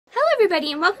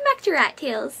everybody, and welcome back to Rat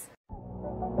Tales.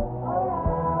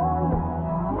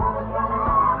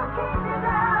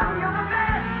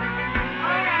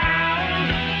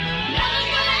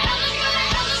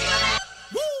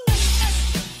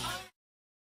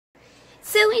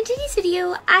 So in today's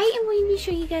video, I am going to show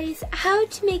you guys how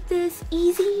to make this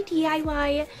easy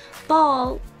DIY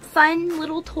ball fun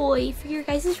little toy for your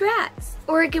guys' rats.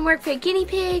 Or it can work for guinea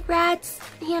pig, rats,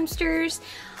 hamsters,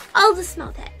 all the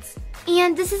small pets.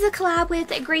 And this is a collab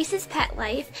with Grace's Pet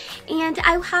Life, and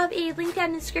I will have a link down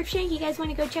in the description if you guys want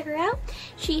to go check her out.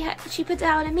 She puts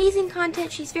out amazing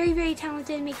content. She's very, very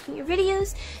talented in making her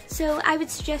videos, so I would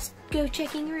suggest go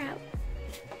checking her out.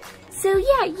 So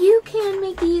yeah, you can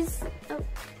make these,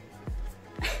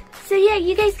 so yeah,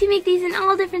 you guys can make these in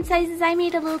all different sizes. I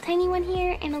made a little tiny one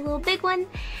here and a little big one.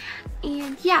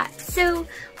 And yeah, so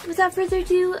without further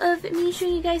ado of me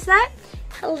showing you guys that,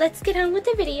 let's get on with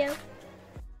the video.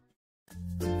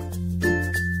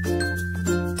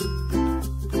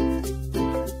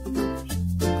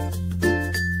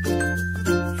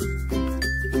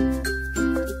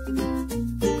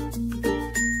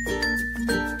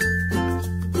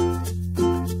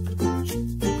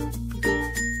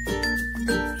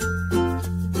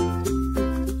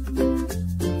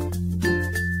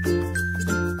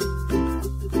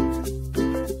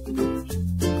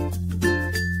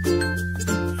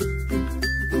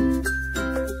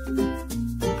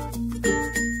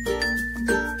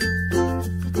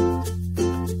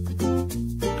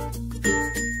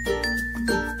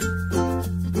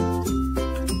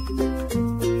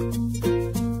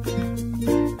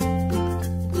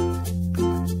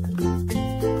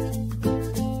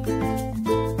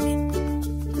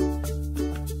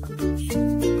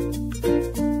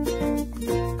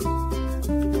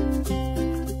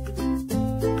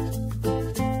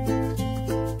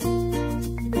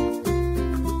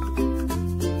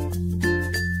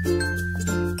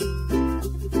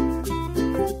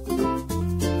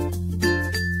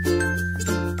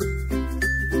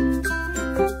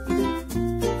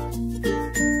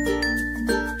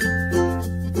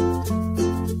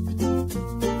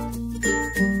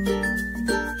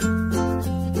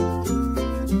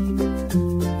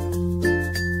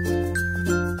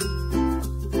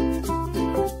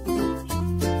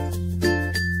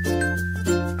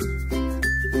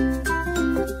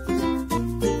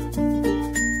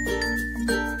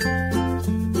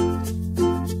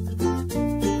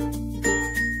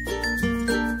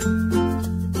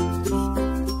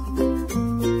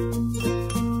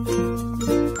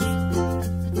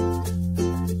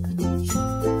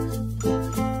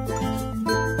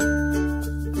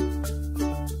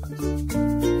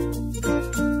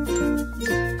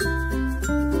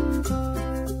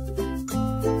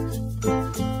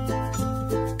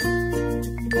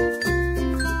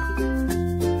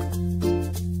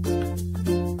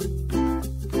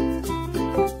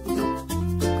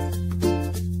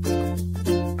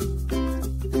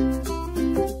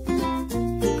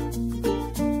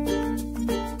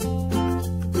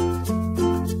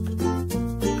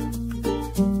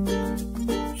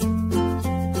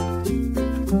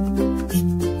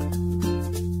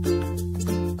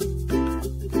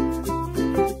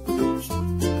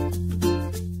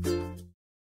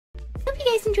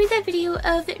 Enjoyed that video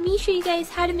of me showing you guys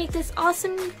how to make this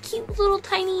awesome, cute little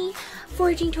tiny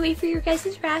foraging toy for your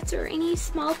guys' rats or any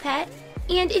small pet.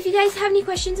 And if you guys have any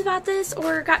questions about this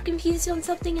or got confused on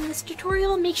something in this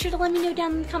tutorial, make sure to let me know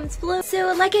down in the comments below.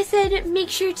 So like I said, make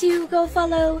sure to go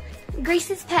follow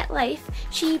Grace's Pet Life.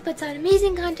 She puts out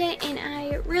amazing content, and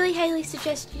I really highly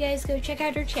suggest you guys go check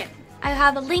out her channel. I'll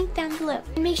have a link down below.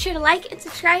 And make sure to like and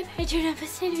subscribe and turn on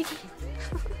post notifications.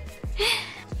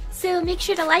 So make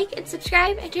sure to like and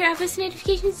subscribe and turn on post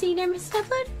notifications so you never miss an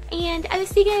upload. And I will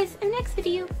see you guys in the next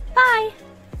video. Bye!